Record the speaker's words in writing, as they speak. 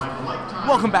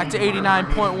Welcome back to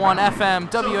 89.1 FM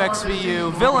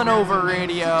WXVU Villanova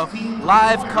Radio.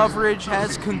 Live coverage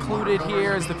has concluded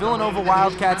here as the Villanova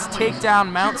Wildcats take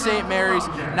down Mount St. Mary's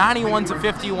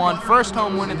 91-51, first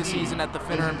home win of the season at the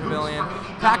Finneran Pavilion.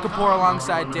 Pat Kapoor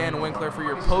alongside Dan Winkler for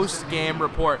your post-game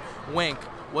report. Wink,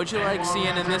 what'd you like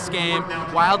seeing in this game?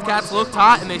 Wildcats looked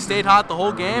hot, and they stayed hot the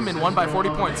whole game and won by 40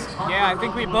 points. Yeah, I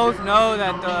think we both know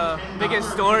that the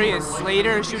biggest story is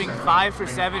Slater shooting 5 for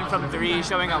 7 from 3,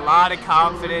 showing a lot of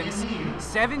confidence.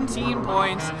 17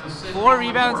 points, 4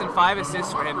 rebounds, and 5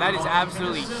 assists for him. That is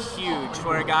absolutely huge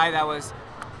for a guy that was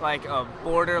like a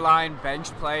borderline bench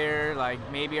player, like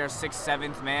maybe our 6th,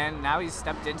 7th man. Now he's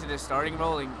stepped into the starting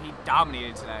role, and he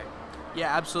dominated today.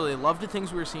 Yeah, absolutely. Love the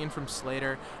things we were seeing from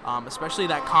Slater, especially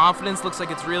that confidence. Looks like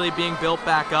it's really being built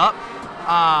back up.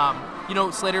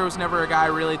 Slater was never a guy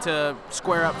really to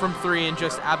square up from 3 and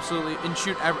just absolutely and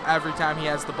shoot every time he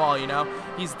has the ball,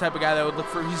 He's the type of guy that would look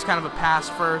for, he's kind of a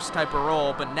pass-first type of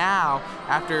role. But now,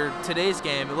 after today's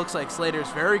game, it looks like Slater's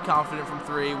very confident from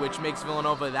 3, which makes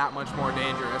Villanova that much more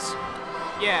dangerous.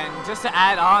 Yeah, and just to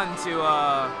add on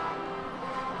to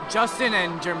Justin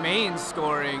and Jermaine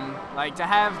scoring, like to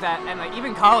have that, and like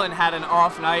even Colin had an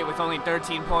off night with only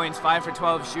 13 points, 5 for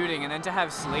 12 shooting, and then to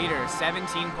have Slater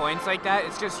 17 points like that,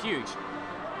 it's just huge.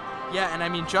 Yeah, and I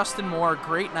mean, Justin Moore,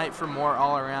 great night for Moore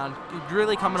all around.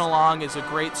 Really coming along as a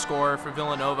great scorer for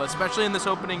Villanova, especially in this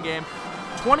opening game.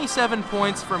 27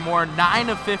 points for Moore, 9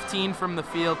 of 15 from the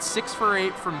field, 6 for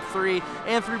 8 from 3,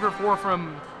 and 3 for 4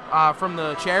 from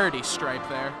the charity stripe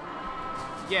there.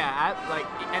 Yeah,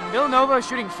 and Villanova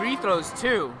shooting free throws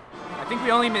too. I think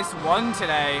we only missed 1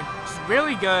 today. It's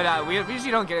really good. We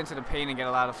usually don't get into the paint and get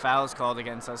a lot of fouls called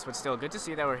against us, but still good to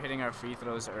see that we're hitting our free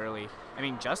throws early. I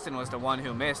mean, Justin was the one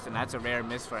who missed, and that's a rare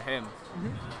miss for him.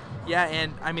 Mm-hmm. Yeah,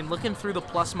 and I mean, looking through the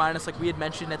plus-minus, like we had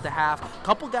mentioned at the half, a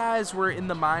couple guys were in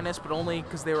the minus, but only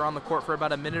because they were on the court for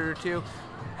about a minute or two.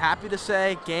 Happy to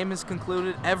say, game is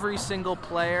concluded. Every single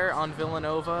player on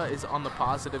Villanova is on the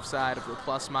positive side of the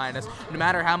plus-minus, no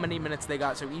matter how many minutes they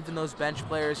got. So even those bench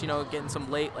players, getting some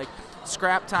late, like,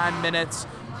 scrap time minutes,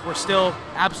 were still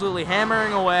absolutely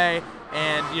hammering away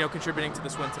and, contributing to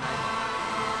this win tonight.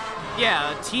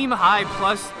 Yeah, team high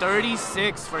plus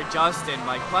 36 for Justin,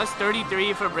 like plus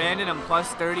 33 for Brandon and plus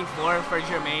 34 for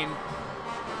Jermaine.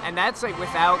 And that's like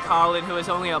without Colin, who is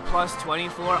only a plus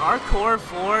 24. Our core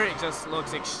 4, it just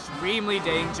looks extremely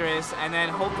dangerous. And then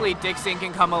hopefully Dixon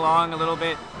can come along a little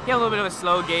bit. He had a little bit of a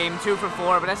slow game, 2 for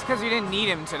 4, but that's because we didn't need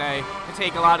him today to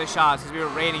take a lot of shots because we were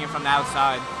raining him from the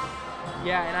outside.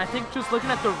 Yeah, and I think just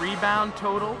looking at the rebound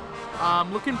total,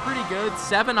 looking pretty good.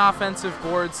 7 offensive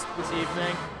boards this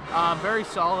evening. Very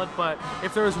solid, but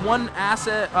if there was one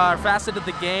facet of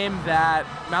the game that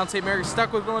Mount St. Mary's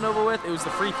stuck with Villanova with, it was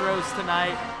the free throws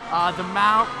tonight. The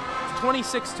Mount,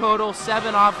 26 total,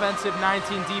 7 offensive,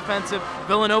 19 defensive.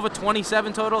 Villanova,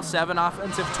 27 total, 7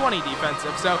 offensive, 20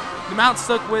 defensive. So the Mount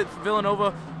stuck with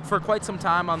Villanova for quite some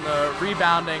time on the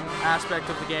rebounding aspect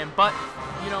of the game, but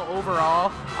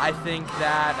overall, I think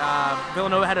that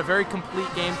Villanova had a very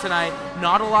complete game tonight.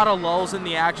 Not a lot of lulls in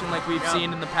the action like we've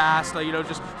seen in the past.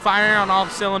 Just firing on all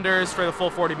cylinders for the full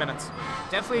 40 minutes.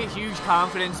 Definitely a huge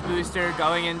confidence booster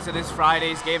going into this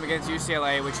Friday's game against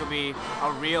UCLA, which will be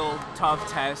a real tough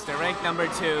test. They're ranked number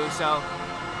 2, so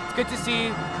it's good to see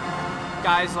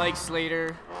guys like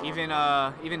Slater,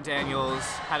 even Daniels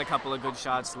had a couple of good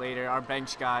shots later. Our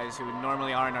bench guys, who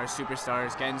normally aren't our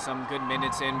superstars, getting some good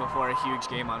minutes in before a huge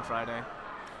game on Friday.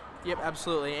 Yep,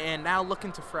 absolutely. And now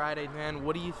looking to Friday, man,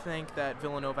 what do you think that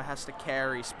Villanova has to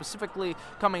carry, specifically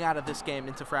coming out of this game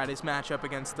into Friday's matchup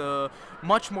against the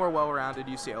much more well-rounded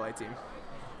UCLA team?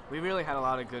 We really had a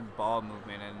lot of good ball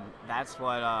movement, and that's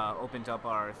what opened up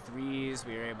our threes.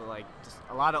 We were able to, just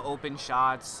a lot of open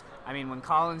shots. I mean, when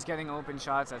Colin's getting open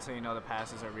shots, that's how you know the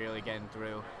passes are really getting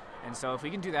through. And so if we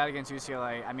can do that against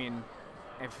UCLA, I mean,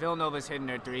 if Villanova's hitting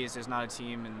their threes, there's not a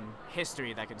team in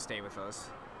history that can stay with us.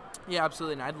 Yeah,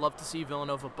 absolutely, and I'd love to see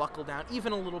Villanova buckle down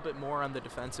even a little bit more on the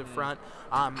defensive front.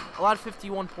 A lot of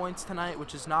 51 points tonight,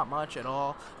 which is not much at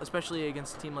all, especially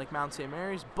against a team like Mount St.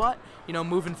 Mary's. But,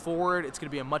 moving forward, it's going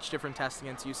to be a much different test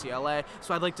against UCLA.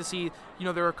 So I'd like to see,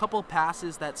 there were a couple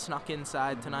passes that snuck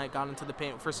inside tonight, got into the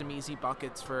paint for some easy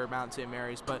buckets for Mount St.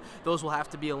 Mary's. But those will have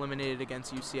to be eliminated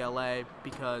against UCLA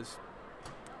because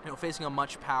facing a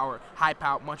much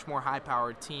more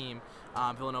high-powered team,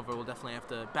 Villanova will definitely have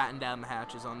to batten down the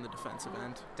hatches on the defensive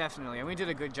end. Definitely, and we did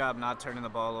a good job not turning the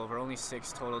ball over. Only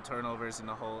 6 total turnovers in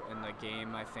the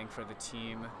game, I think, for the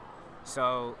team.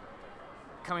 So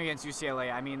coming against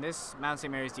UCLA, I mean, this Mount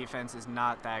St. Mary's defense is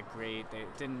not that great.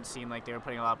 It didn't seem like they were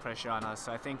putting a lot of pressure on us.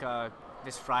 So I think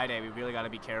this Friday, we really got to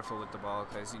be careful with the ball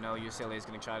because, UCLA is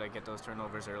going to try to get those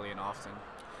turnovers early and often.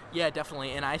 Yeah,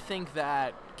 definitely. And I think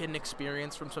that getting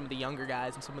experience from some of the younger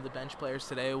guys and some of the bench players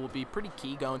today will be pretty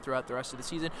key going throughout the rest of the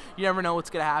season. You never know what's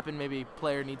going to happen. Maybe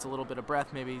player needs a little bit of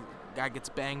breath. Maybe guy gets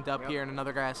banged up here and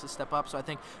another guy has to step up. So I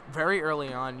think very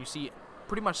early on you see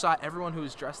pretty much saw everyone who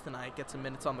was dressed tonight get some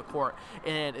minutes on the court.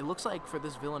 And it looks like for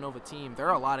this Villanova team, there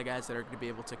are a lot of guys that are going to be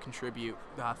able to contribute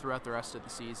throughout the rest of the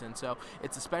season. So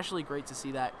it's especially great to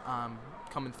see that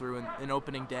coming through in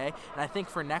opening day. And I think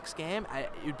for next game,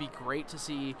 it would be great to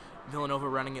see Villanova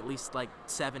running at least like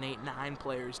 7, 8, 9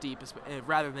 players deep,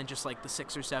 rather than just like the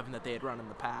 6 or 7 that they had run in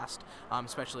the past,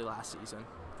 especially last season.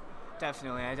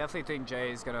 Definitely. I definitely think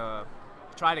Jay is going to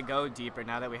try to go deeper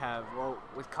now that we have,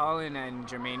 with Colin and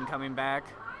Jermaine coming back,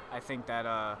 I think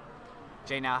that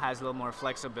Jay now has a little more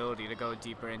flexibility to go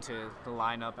deeper into the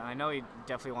lineup. And I know he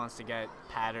definitely wants to get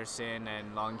Patterson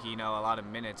and Longino a lot of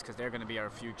minutes because they're going to be our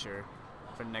future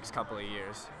for the next couple of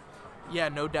years. Yeah,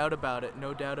 no doubt about it.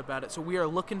 No doubt about it. So we are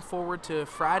looking forward to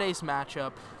Friday's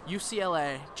matchup,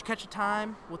 UCLA. Did you catch a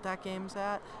time what that game's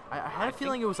at? I had a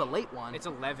feeling it was a late one. It's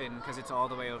 11 because it's all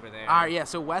the way over there. All right, yeah,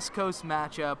 so West Coast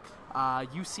matchup,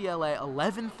 UCLA,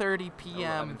 11:30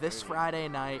 p.m. this Friday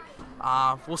night.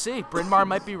 We'll see. Bryn Mawr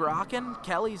might be rocking.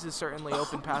 Kelly's is certainly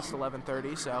open past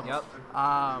 11:30, so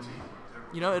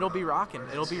it'll be rocking.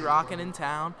 It'll be rocking in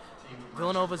town.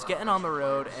 Villanova's getting on the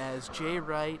road as Jay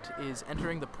Wright is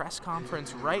entering the press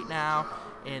conference right now,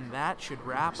 and that should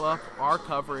wrap up our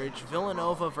coverage.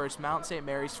 Villanova versus Mount St.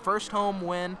 Mary's, first home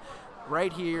win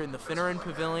right here in the Finneran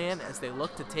Pavilion as they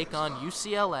look to take on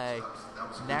UCLA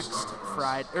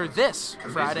this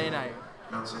Friday night.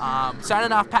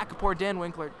 Signing off, Pat Kapoor, Dan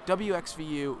Winkler,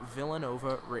 WXVU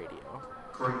Villanova Radio.